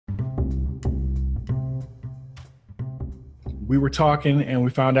we were talking and we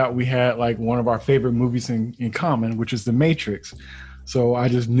found out we had like one of our favorite movies in common, which is The Matrix. So I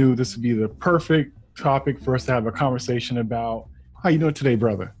just knew this would be the perfect topic for us to have a conversation about. How you doing today,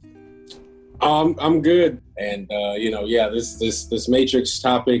 brother? I'm good. And, this Matrix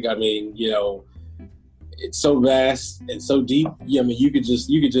topic, I mean, it's so vast and so deep. Yeah, I mean, you could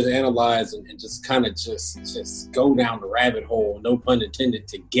just analyze and just kind of just go down the rabbit hole, no pun intended,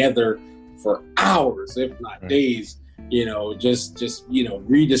 together for hours, if not days, just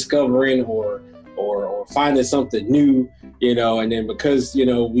rediscovering or finding something new, and then because,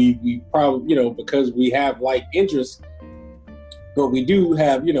 we probably, because we have like interests, but we do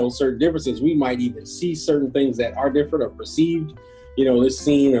have, certain differences. We might even see certain things that are different or perceived, this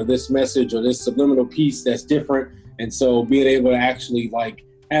scene or this message or this subliminal piece that's different. And so being able to actually like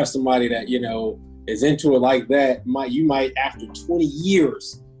have somebody that, is into it like that, you might after 20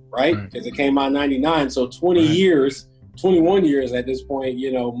 years, right? Because it came out in 99. So 20 years, 21 years at this point,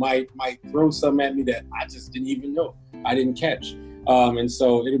 might throw something at me that I just didn't even know. I didn't catch. And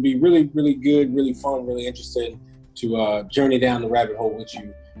so it'll be really, really good, really fun, really interesting to journey down the rabbit hole with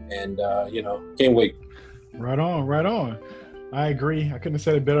you. And, can't wait. Right on. I agree. I couldn't have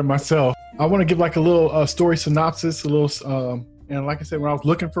said it better myself. I want to give like a little story synopsis, and like I said, when I was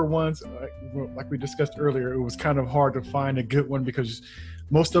looking for ones, like we discussed earlier, it was kind of hard to find a good one because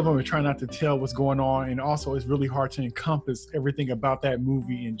most of them are trying not to tell what's going on. And also it's really hard to encompass everything about that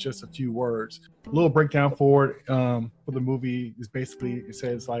movie in just a few words. A little breakdown for the movie is basically, it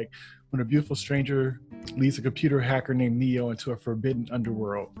says like, when a beautiful stranger leads a computer hacker named Neo into a forbidden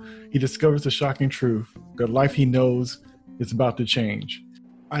underworld, he discovers the shocking truth. The life he knows is about to change.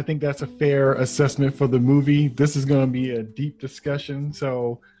 I think that's a fair assessment for the movie. This is going to be a deep discussion.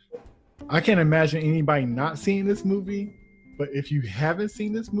 So I can't imagine anybody not seeing this movie. But if you haven't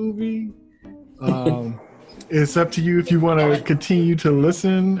seen this movie, it's up to you if you want to continue to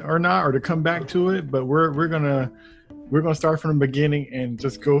listen or not, or to come back to it. But we're gonna start from the beginning and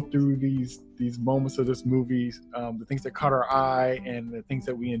just go through these moments of this movie, the things that caught our eye and the things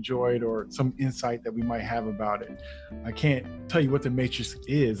that we enjoyed, or some insight that we might have about it. I can't tell you what the Matrix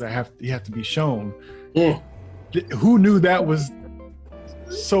is. You have to be shown. Yeah. Who knew that was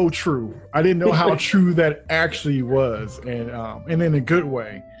so true? I didn't know how true that actually was, and in a good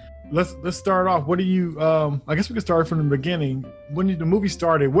way. Let's start off. What do you? I guess we can start from the beginning. When the movie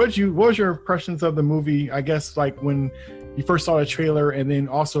started, what was your impressions of the movie? I guess like when you first saw the trailer, and then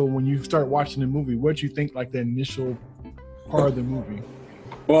also when you start watching the movie, what did you think like the initial part of the movie?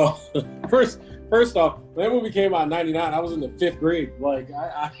 Well, first off, when that movie came out in '99, I was in the 5th grade. Like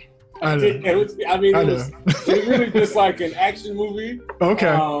it was really just like an action movie. Okay.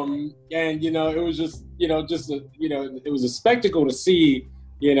 And it was just it was a spectacle to see.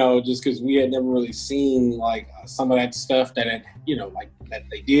 Just because we had never really seen like some of that stuff that had, that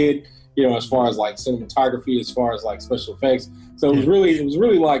they did, as far as like cinematography, as far as like special effects. So it was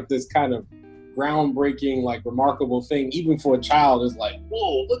really like this kind of groundbreaking, like remarkable thing, even for a child. It's like,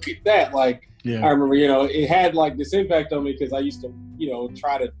 whoa, look at that. Like, I remember, it had like this impact on me because I used to,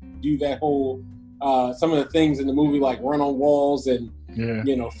 try to do that whole, some of the things in the movie, like run on walls and,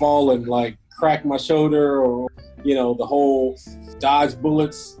 fall and like crack my shoulder, or, the whole dodge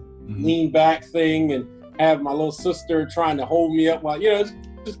bullets, lean back thing, and have my little sister trying to hold me up while,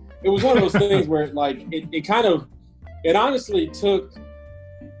 it was one of those things where like, it honestly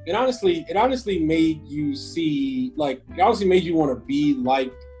made you see, like, it honestly made you want to be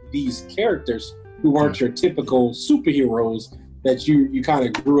like these characters who weren't your typical superheroes that you kind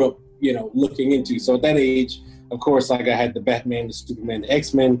of grew up, looking into. So at that age, of course, like I had the Batman, the Superman, the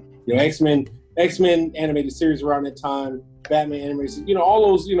X-Men, X-Men animated series around that time, Batman animated, all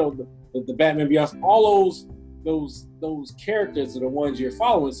those, the Batman Beyond, all those characters are the ones you're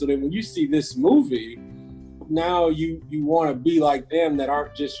following. So then when you see this movie, now you want to be like them, that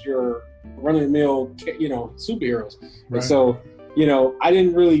aren't just your run-of-the-mill, superheroes. Right. And so, I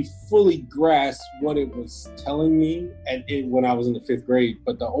didn't really fully grasp what it was telling me when I was in the 5th grade.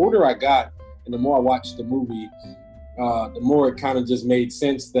 But the older I got and the more I watched the movie, the more it kind of just made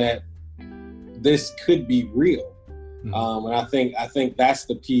sense that this could be real. Mm-hmm. And I think that's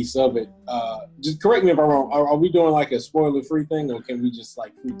the piece of it. Just correct me if I'm wrong. Are we doing like a spoiler-free thing, or can we just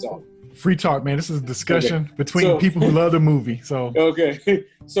like free talk? Free talk, man. This is a discussion between people who love the movie. So okay.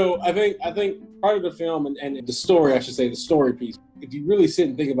 So I think part of the film and the story, I should say, the story piece, if you really sit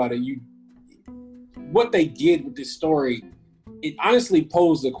and think about it, what they did with this story, it honestly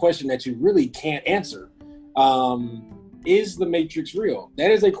posed a question that you really can't answer. Is the Matrix real?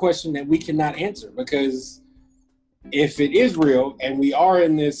 That is a question that we cannot answer, because if it is real and we are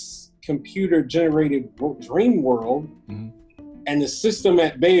in this computer-generated dream world, And the system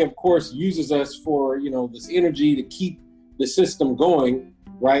at bay, of course, uses us for, this energy to keep the system going,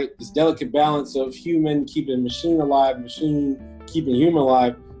 right? This delicate balance of human keeping machine alive, machine keeping human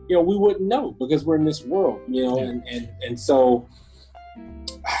alive. We wouldn't know because we're in this world, and so,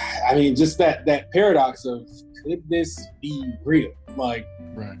 I mean, just that paradox of, could this be real? Like,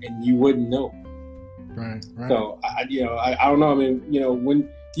 right. And you wouldn't know. Right. So I don't know. I mean, when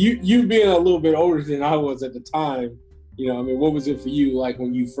you being a little bit older than I was at the time, what was it for you, like,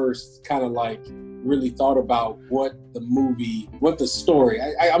 when you first kind of like really thought about what the story,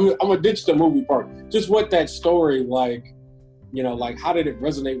 I'm gonna ditch the movie part, just what that story, like, like, how did it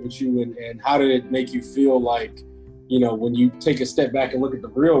resonate with you, and how did it make you feel, like, when you take a step back and look at the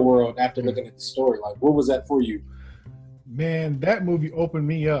real world after looking at the story, like, what was that for you? Man, that movie opened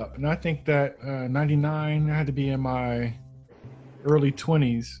me up. And I think that 99, I had to be in my early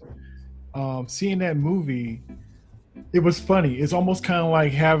 20s. Seeing that movie, it was funny. It's almost kind of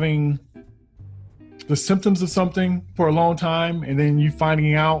like having the symptoms of something for a long time, and then you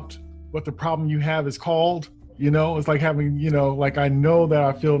finding out what the problem you have is called. It's like having, like, I know that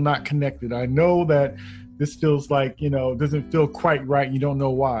I feel not connected. I know that this feels like, doesn't feel quite right. You don't know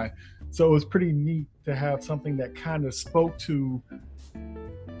why. So it was pretty neat to have something that kind of spoke to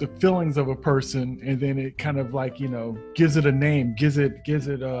the feelings of a person, and then it kind of like, gives it a name, gives it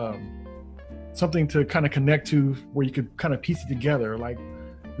something to kind of connect to, where you could kind of piece it together, like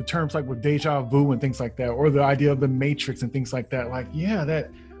the terms like with deja vu and things like that, or the idea of the Matrix and things like that. Like, yeah,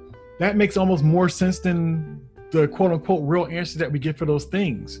 that makes almost more sense than the quote unquote real answers that we get for those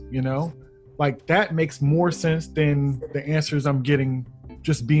things, like that makes more sense than the answers I'm getting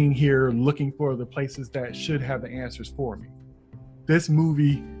just being here looking for the places that should have the answers for me. This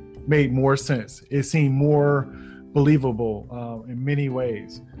movie made more sense. It seemed more believable in many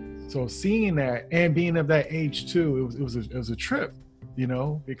ways. So seeing that and being of that age too, it was a trip,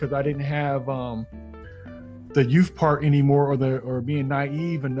 because I didn't have the youth part anymore, or being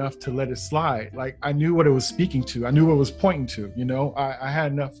naive enough to let it slide. Like, I knew what it was speaking to. I knew what it was pointing to. I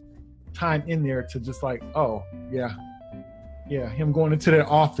had enough time in there to just like, oh yeah, him going into that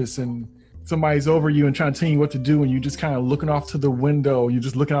office and somebody's over you and trying to tell you what to do, and you just kind of looking off to the window. You're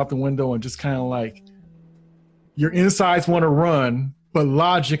just looking out the window and just kind of like, your insides want to run, but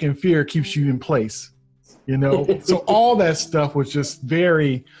logic and fear keeps you in place, So all that stuff was just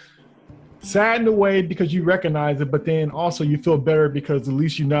very sad in a way, because you recognize it, but then also you feel better because at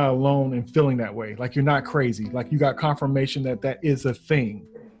least you're not alone in feeling that way. Like, you're not crazy. Like, you got confirmation that is a thing,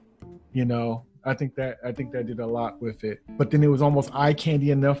 I think that did a lot with it. But then it was almost eye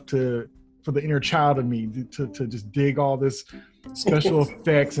candy enough for the inner child of me to just dig all this special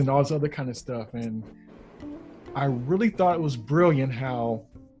effects and all this other kind of stuff. And I really thought it was brilliant how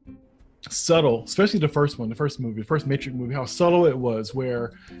subtle, especially the first Matrix movie, how subtle it was,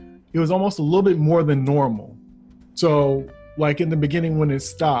 where it was almost a little bit more than normal. So, like, in the beginning when it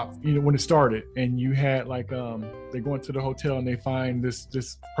stopped, when it started, and you had like, they go into the hotel and they find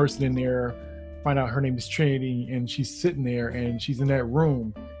this person in there, find out her name is Trinity, and she's sitting there and she's in that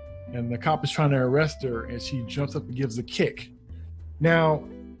room, and the cop is trying to arrest her, and she jumps up and gives a kick. Now,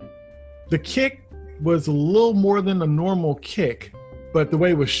 the kick was a little more than a normal kick, but the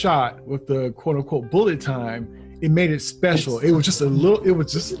way it was shot with the quote unquote bullet time, it made it special. It was just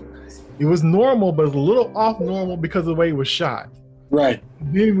it was normal, but it was a little off normal because of the way it was shot. Right.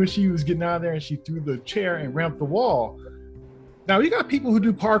 Then when she was getting out of there and she threw the chair and ramped the wall. Now, you got people who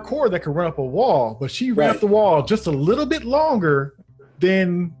do parkour that can run up a wall, but she ramped the wall just a little bit longer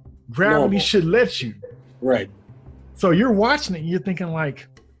than gravity should let you. Right. So you're watching it and you're thinking like,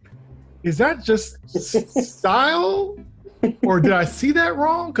 is that just style? Or did I see that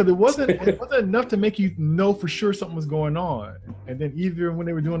wrong? Because it wasn't enough to make you know for sure something was going on. And then even when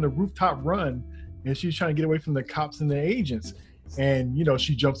they were doing the rooftop run and she's trying to get away from the cops and the agents, and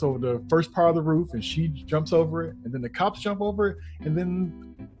she jumps over the first part of the roof and she jumps over it, and then the cops jump over it, and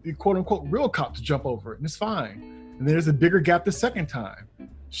then the quote unquote real cops jump over it, and it's fine. And then there's a bigger gap the second time.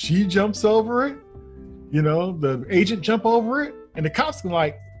 She jumps over it, the agent jump over it, and the cops are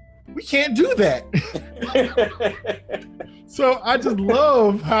like, we can't do that. So I just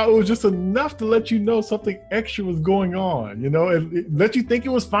love how it was just enough to let you know something extra was going on, it let you think it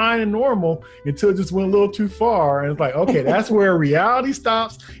was fine and normal until it just went a little too far. And it's like, okay, that's where reality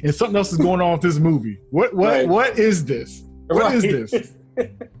stops and something else is going on with this movie. What is this? What is this?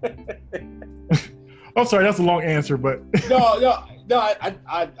 I'm sorry, that's a long answer, but no,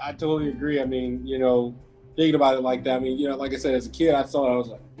 I totally agree. I mean, thinking about it like that, I mean, like I said, as a kid, I saw it, I was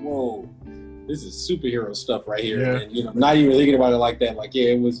like, whoa, this is superhero stuff right here. Yeah. And, not even thinking about it like that. Like, yeah,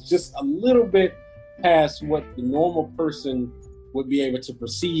 it was just a little bit past what the normal person would be able to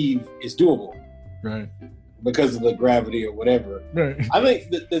perceive is doable. Right. Because of the gravity or whatever. Right. I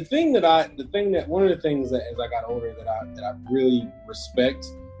think one of the things that as I got older that I really respect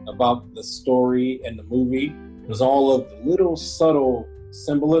about the story and the movie was all of the little subtle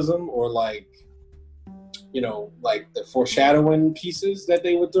symbolism or like the foreshadowing pieces that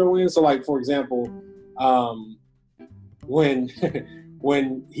they would throw in. So like, for example, when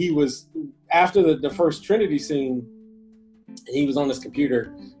when he was after the first Trinity scene, he was on his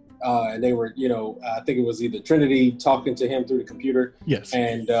computer, and they were, I think it was either Trinity talking to him through the computer. Yes.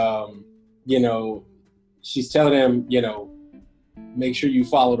 And she's telling him, make sure you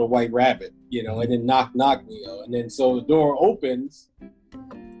follow the white rabbit, and then knock, Neo. And then so the door opens,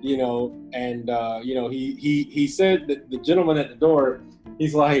 and he said that the gentleman at the door,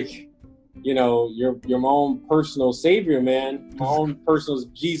 he's like, you're my own personal savior, man. My own personal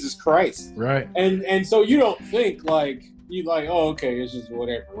Jesus Christ. Right. And so you don't think like, you like, oh, okay, it's just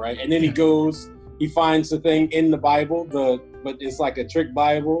whatever, right? And then he goes, he finds the thing in the Bible, but it's like a trick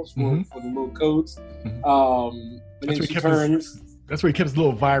Bible for the little codes. And then she turns. That's where he kept his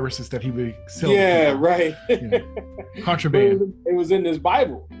little viruses that he would sell. Yeah, right. Contraband. It was in this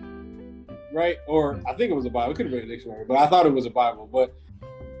Bible, right? Or I think it was a Bible. It could have been a dictionary, but I thought it was a Bible. But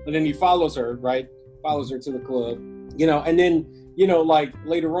then he follows her, right? Follows her to the club, and then, like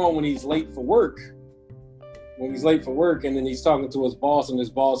later on when he's late for work, and then he's talking to his boss, and his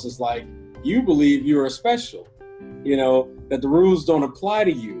boss is like, you believe you are special, that the rules don't apply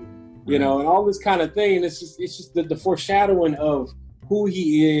to you, and all this kind of thing. And it's just the foreshadowing of who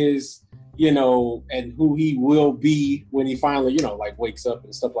he is, and who he will be when he finally, like wakes up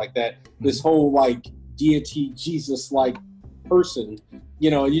and stuff like that. This whole like deity, Jesus like person,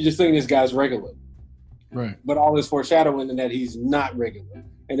 you just think this guy's regular. Right. But all this foreshadowing in that he's not regular.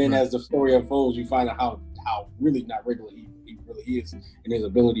 And then as the story unfolds, you find out how really not regular he really is, and his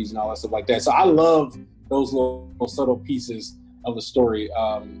abilities and all that stuff like that. So I love those little subtle pieces of the story,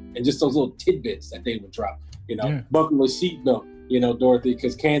 and just those little tidbits that they would drop. Buckle a seatbelt, Dorothy,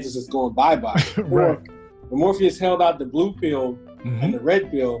 because Kansas is going bye-bye. Right. When Morpheus held out the blue pill and the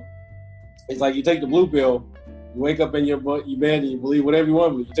red pill, it's like you take the blue pill, you wake up in your bed and you believe whatever you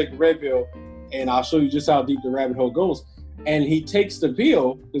want, but you take the red pill, and I'll show you just how deep the rabbit hole goes. And he takes the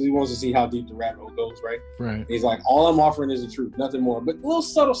pill because he wants to see how deep the rabbit hole goes, right? Right. He's like, all I'm offering is the truth, nothing more. But little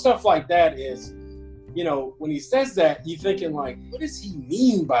subtle stuff like that is, when he says that, you're thinking like, what does he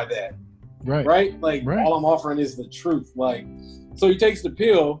mean by that? Right. Right? Like, all I'm offering is the truth. Like, so he takes the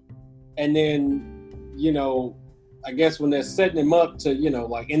pill, and then, I guess when they're setting him up to,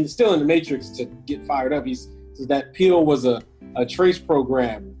 and still in the Matrix to get fired up, says that pill was a trace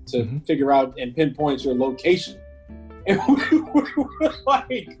program to figure out and pinpoint your location. And we were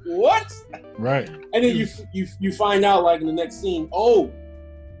like, what? Right. And then you find out like in the next scene,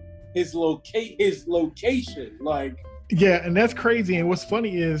 his location, like. Yeah, and that's crazy. And what's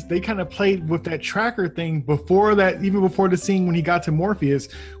funny is they kind of played with that tracker thing before that, even before the scene when he got to Morpheus,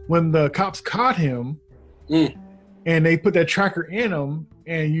 when the cops caught him, and they put that tracker in him,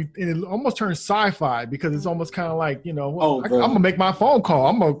 and it almost turns sci-fi because it's almost kind of like, I'm gonna make my phone call.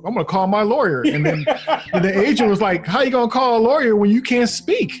 I'm gonna call my lawyer, and then and the agent was like, "How you gonna call a lawyer when you can't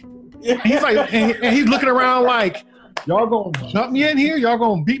speak?" And he's like, and he's looking around like, y'all gonna jump me in here? Y'all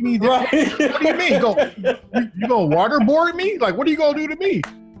gonna beat me? Right. What do you mean? You gonna waterboard me? Like, what are you gonna do to me?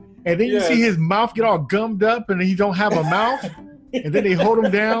 And then you see his mouth get all gummed up, and he don't have a mouth. And then they hold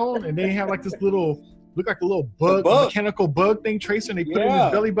him down, and they have like this look like a little mechanical bug thing tracer, and they put it in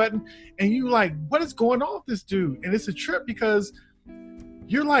his belly button. And you like, what is going on with this dude? And it's a trip because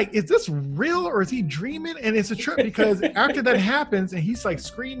you're like, is this real or is he dreaming? And it's a trip because after that happens, and he's like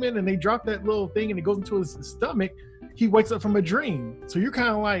screaming, and they drop that little thing, and it goes into his stomach. He wakes up from a dream. So you're kind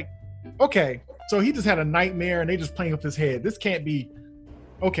of like, okay, so he just had a nightmare and they just playing with his head. This can't be,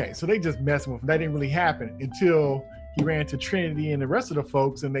 okay, so they just messing with him. That didn't really happen until he ran to Trinity and the rest of the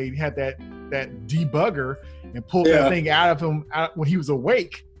folks, and they had that debugger and pulled that thing out of him when he was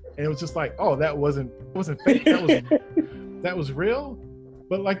awake. And it was just like, oh, that wasn't fake. That was real.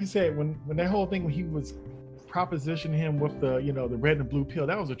 But like you said, when that whole thing, when he was propositioning him with the red and blue pill,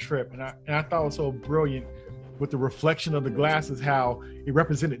 that was a trip. And I thought it was so brilliant with the reflection of the glasses, how it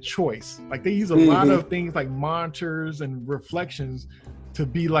represented choice. Like they use a lot of things like monitors and reflections to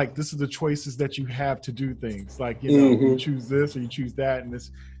be like, this is the choices that you have to do things. Like, you choose this or you choose that, and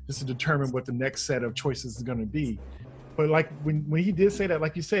this to determine what the next set of choices is going to be. But like when he did say that,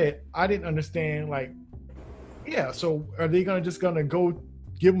 like you said, I didn't understand, like, so are they just gonna go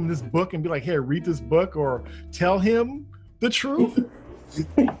give him this book and be like, hey, read this book or tell him the truth?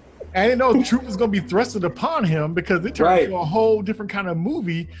 I didn't know truth was going to be thrusted upon him because it turned into a whole different kind of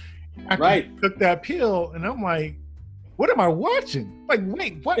movie after he took that pill. And I'm like, what am I watching? Like,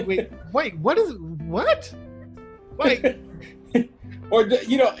 wait, what is it? What? Like, or,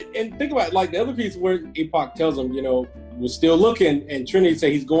 you know, and think about it, like the other piece where Apoc tells him, you know, we're still looking, and Trinity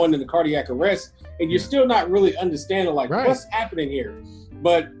say he's going into cardiac arrest, and you're still not really understanding, like, what's happening here.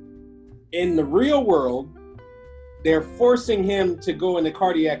 But in the real world, they're forcing him to go into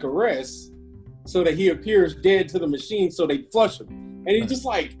cardiac arrest so that he appears dead to the machine, so they flush him. And he's just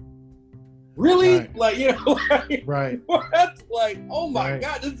like, really? Like, you know, like, what? Like, oh my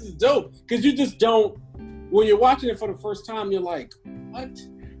God, this is dope. Because you just don't, when you're watching it for the first time, you're like, what?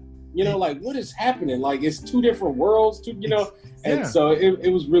 You know, like, what is happening? Like, it's two different worlds, you know? And so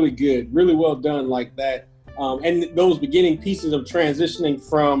it was really good, really well done like that. And those beginning pieces of transitioning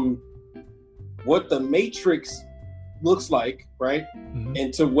from what the Matrix looks like, right?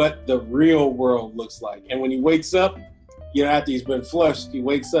 Into what the real world looks like. And when he wakes up, you know, after he's been flushed, he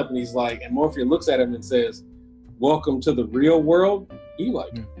wakes up and he's like, and Morpheus looks at him and says, welcome to the real world. He's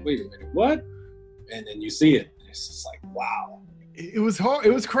like, wait a minute, what? And then you see it. And it's just like, wow. It was hard.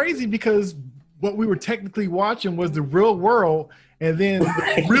 It was crazy because what we were technically watching was the real world, and then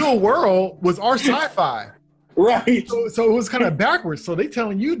the real world was our sci-fi. Right. So it was kind of backwards. So they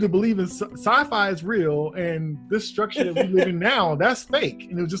telling you to believe in sci-fi is real, and this structure that we live in now, that's fake.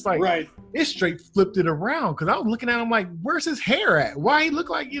 And it was just like, it straight flipped it around. Because I was looking at him like, where's his hair at? Why he look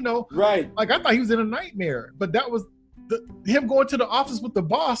like, you know, like I thought he was in a nightmare. But that was him going to the office with the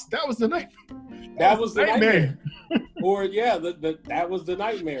boss. That was the nightmare. That was the nightmare. Or that was the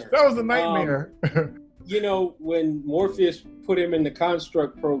nightmare. That was the nightmare. You know, when Morpheus put him in the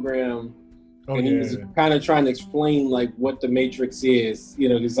construct program, and he was kind of trying to explain like what the Matrix is, you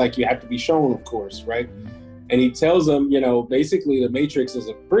know, it's like you have to be shown, of course, right? And he tells him, you know, basically the Matrix is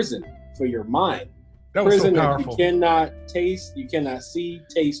a prison for your mind. That was prison so powerful. That you cannot taste, you cannot see,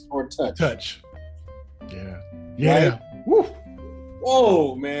 taste, or touch. Yeah. Right? Woo.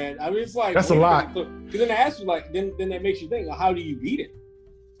 Whoa, man! I mean, it's like that's a lot. Because then they ask you, like, then that makes you think, well, how do you beat it?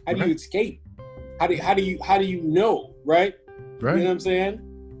 How do you escape? How do you know? Right? You know what I'm saying?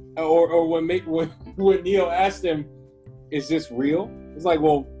 Or when Neo asked him, "Is this real?" It's like,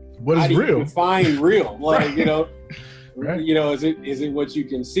 well, what is real? You define real? Like, you know, you know, is it what you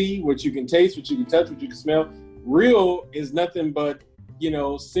can see, what you can taste, what you can touch, what you can smell? Real is nothing but, you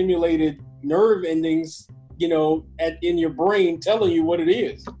know, simulated nerve endings, you know, in your brain telling you what it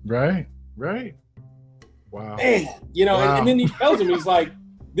is. Right. Wow. Man, you know, and then he tells him, he's like,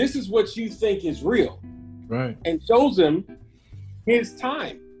 this is what you think is real. Right. And shows him his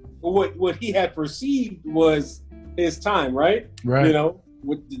time. What he had perceived was his time, right? Right. You know,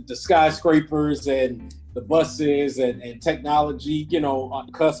 with the skyscrapers and the buses and technology, you know, on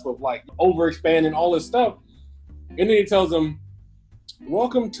the cusp of like overexpanding all this stuff. And then he tells him,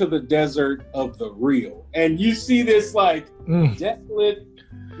 welcome to the desert of the real. And you see this like desolate,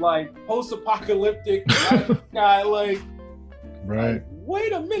 like post-apocalyptic guy, like, right.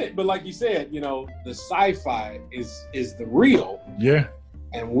 Wait a minute. But like you said, you know, the sci-fi is the real. Yeah.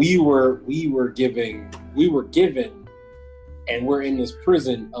 And we were given, and we're in this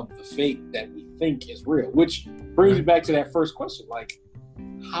prison of the fate that we think is real, which brings me back to that first question. Like,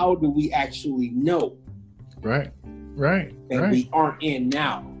 how do we actually know? Right. That we aren't in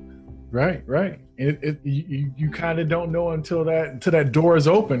now. Right. You kind of don't know until that door is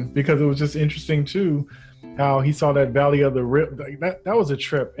open, because it was just interesting too, how he saw that Valley of the Rift. That was a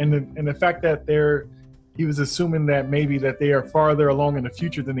trip, and the fact that he was assuming that maybe that they are farther along in the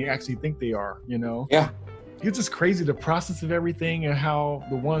future than they actually think they are. You know. Yeah. It's just crazy, the process of everything, and how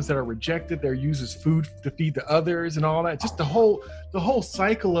the ones that are rejected, they're used as food to feed the others and all that. Just the whole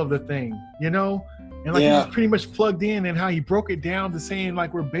cycle of the thing, you know. And like he was pretty much plugged in, and how he broke it down to saying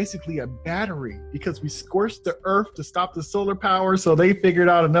like we're basically a battery, because we scorched the earth to stop the solar power. So they figured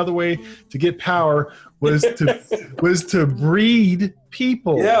out another way to get power was to breed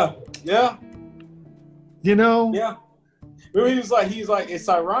people. Yeah. You know? Yeah. He's like, it's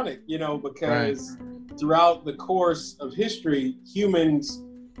ironic, you know, because throughout the course of history, humans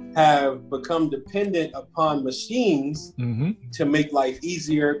have become dependent upon machines to make life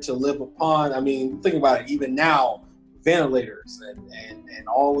easier, to live upon. I mean, think about it. Even now, ventilators and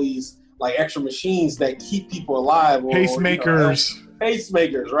all these like extra machines that keep people alive. Pacemakers.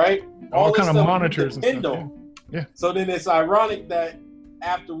 Pacemakers, right? All kind of monitors and stuff. Yeah. So then it's ironic that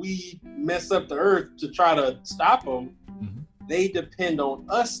after we mess up the earth to try to stop them, they depend on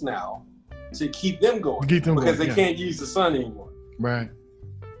us now to keep them going, because they can't use the sun anymore. Right.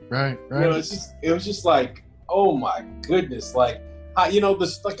 You know, it was just like, oh my goodness, like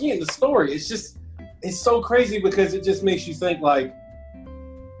the story. It's so crazy because it just makes you think like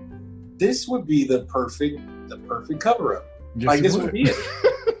this would be the perfect cover up. Yes, like this would be it.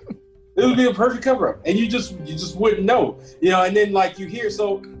 It would be a perfect cover up, and you just wouldn't know, And then like you hear here's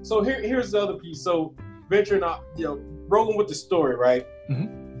the other piece. So venturing out, rolling with the story, right?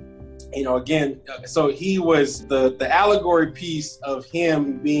 Mm-hmm. Again, so he was the allegory piece of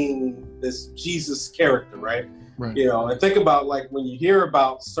him being this Jesus character, right? Right. And think about like when you hear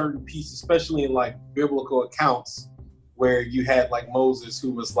about certain pieces, especially in like biblical accounts, where you had like Moses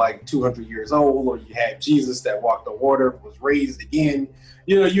who was like 200 years old, or you had Jesus that walked the water, was raised again.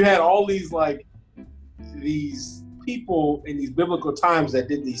 You had all these like these people in these biblical times that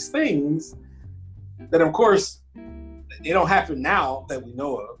did these things that, of course, they don't happen now that we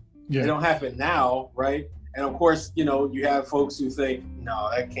know of. Yeah. They don't happen now, right? And of course, you have folks who think, no,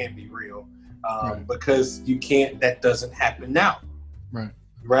 that can't be real, right. because that doesn't happen now, right?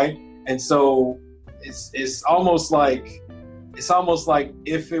 Right? And so it's almost like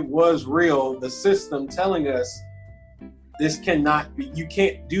if it was real, the system telling us this cannot be, you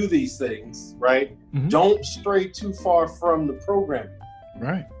can't do these things, right? Mm-hmm. Don't stray too far from the programming,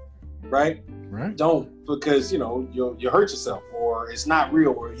 right? Don't, because you'll hurt yourself, or it's not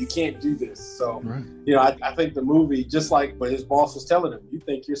real, or you can't do this. So right. I think the movie, just like what his boss was telling him, you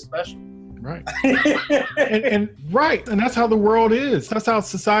think you're special, right? and right, and that's how the world is. That's how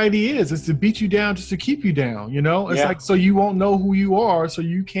society is. It's to beat you down just to keep you down. It's like, so you won't know who you are, so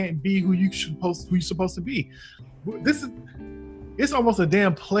you can't be who you're supposed to be. It's almost a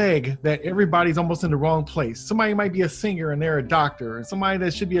damn plague that everybody's almost in the wrong place. Somebody might be a singer and they're a doctor, and somebody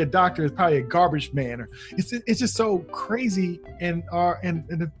that should be a doctor is probably a garbage man. It's just so crazy, and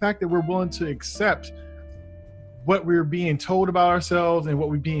the fact that we're willing to accept what we're being told about ourselves and what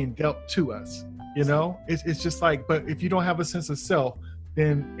we're being dealt to us. It's just like, but if you don't have a sense of self,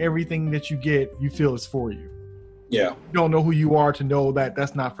 then everything that you get, you feel is for you. Yeah. You don't know who you are to know that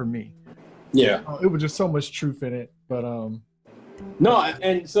that's not for me. Yeah. It was just so much truth in it, but no,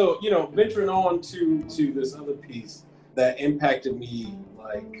 and so venturing on to this other piece that impacted me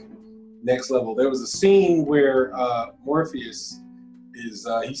like next level. There was a scene where Morpheus is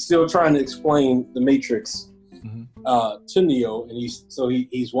he's still trying to explain the Matrix to Neo, and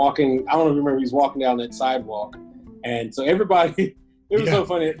he's walking. I don't know if you remember, he's walking down that sidewalk, and so everybody. It was so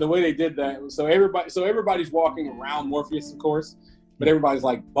funny the way they did that. So everybody's walking around Morpheus, of course, but everybody's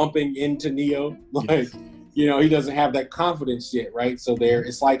like bumping into Neo, like. He doesn't have that confidence yet, right? So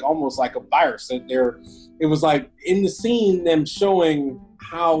it's like almost like a virus. It was like in the scene, them showing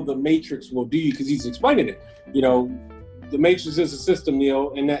how the Matrix will do you, because he's explaining it. The Matrix is a system,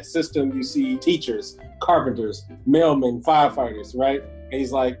 Neo. In that system, you see teachers, carpenters, mailmen, firefighters, right? And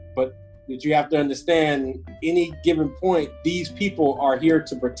he's like, but you have to understand, any given point, these people are here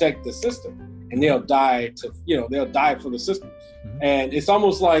to protect the system, and they'll die for the system. Mm-hmm. And it's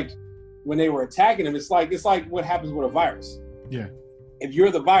almost like, when they were attacking him, it's like what happens with a virus. Yeah. If you're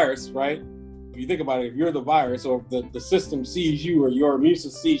the virus, right? If you think about it, if you're the virus, or if the system sees you, or your immune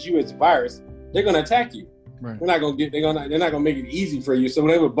system sees you as a virus, they're gonna attack you. Right. They're not gonna make it easy for you. So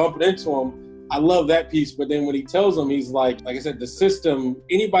when they were bumping into him, I love that piece. But then when he tells them, he's like I said, the system,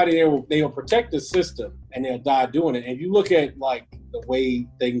 anybody there they'll protect the system, and they'll die doing it. And if you look at like the way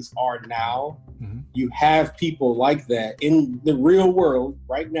things are now, you have people like that in the real world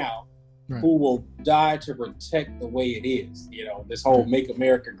right now. Right. Who will die to protect the way it is. This whole Make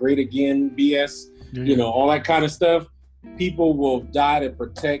America Great Again BS, all that kind of stuff. People will die to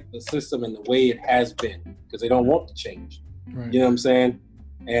protect the system and the way it has been, because they don't want to change. Right. You know what I'm saying?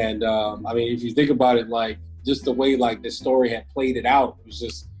 And if you think about it, like just the way like this story had played it out, it was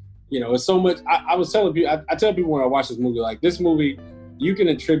just, it's so much. I was telling people, I tell people when I watch this movie, like this movie, you can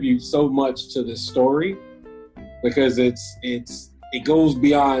attribute so much to this story, because it goes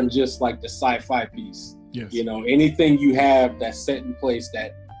beyond just like the sci-fi piece. Yes. Anything you have that's set in place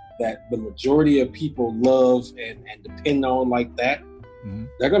that the majority of people love and depend on like that,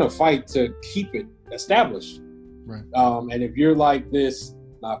 they're going to fight to keep it established. Right. And if you're like this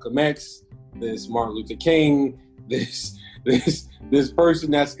Malcolm X, this Martin Luther King, this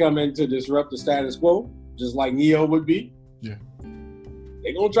person that's coming to disrupt the status quo, just like Neo would be,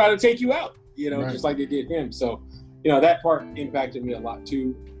 they're going to try to take you out, just like they did him. So, that part impacted me a lot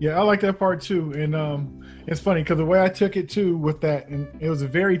too. Yeah, I like that part too. And it's funny because the way I took it too with that, and it was a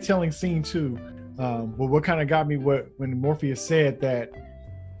very telling scene too. But what kind of got me when Morpheus said that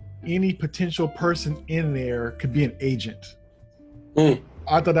any potential person in there could be an agent. I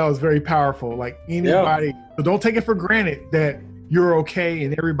thought that was very powerful. Like anybody, so don't take it for granted that you're okay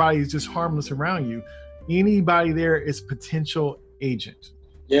and everybody is just harmless around you. Anybody there is potential agent.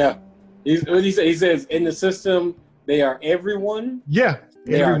 Yeah. What he say? He says in the system they are everyone. Yeah.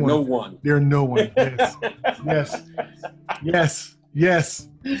 They are no one. They're no one. Yes. Yes. Yes. Yes.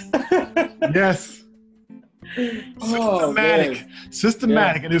 Yes. Systematic.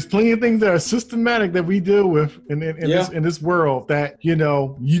 Systematic. Yeah. And there's plenty of things that are systematic that we deal with in this world that, you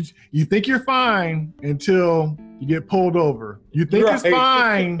know, you think you're fine until you get pulled over. You think it's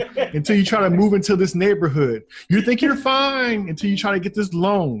fine until you try to move into this neighborhood. You think you're fine until you try to get this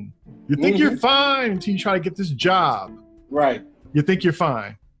loan. You think you're fine until you try to get this job. Right. You think you're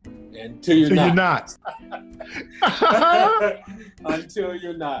fine. Until you're not. Until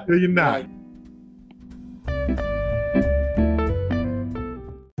you're not. Until you're not. Right.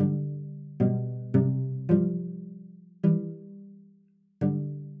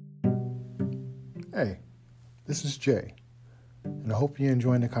 Hey, this is Jay, and I hope you're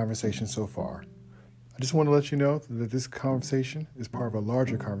enjoying the conversation so far. I just want to let you know that this conversation is part of a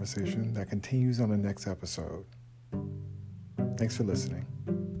larger conversation that continues on the next episode. Thanks for listening.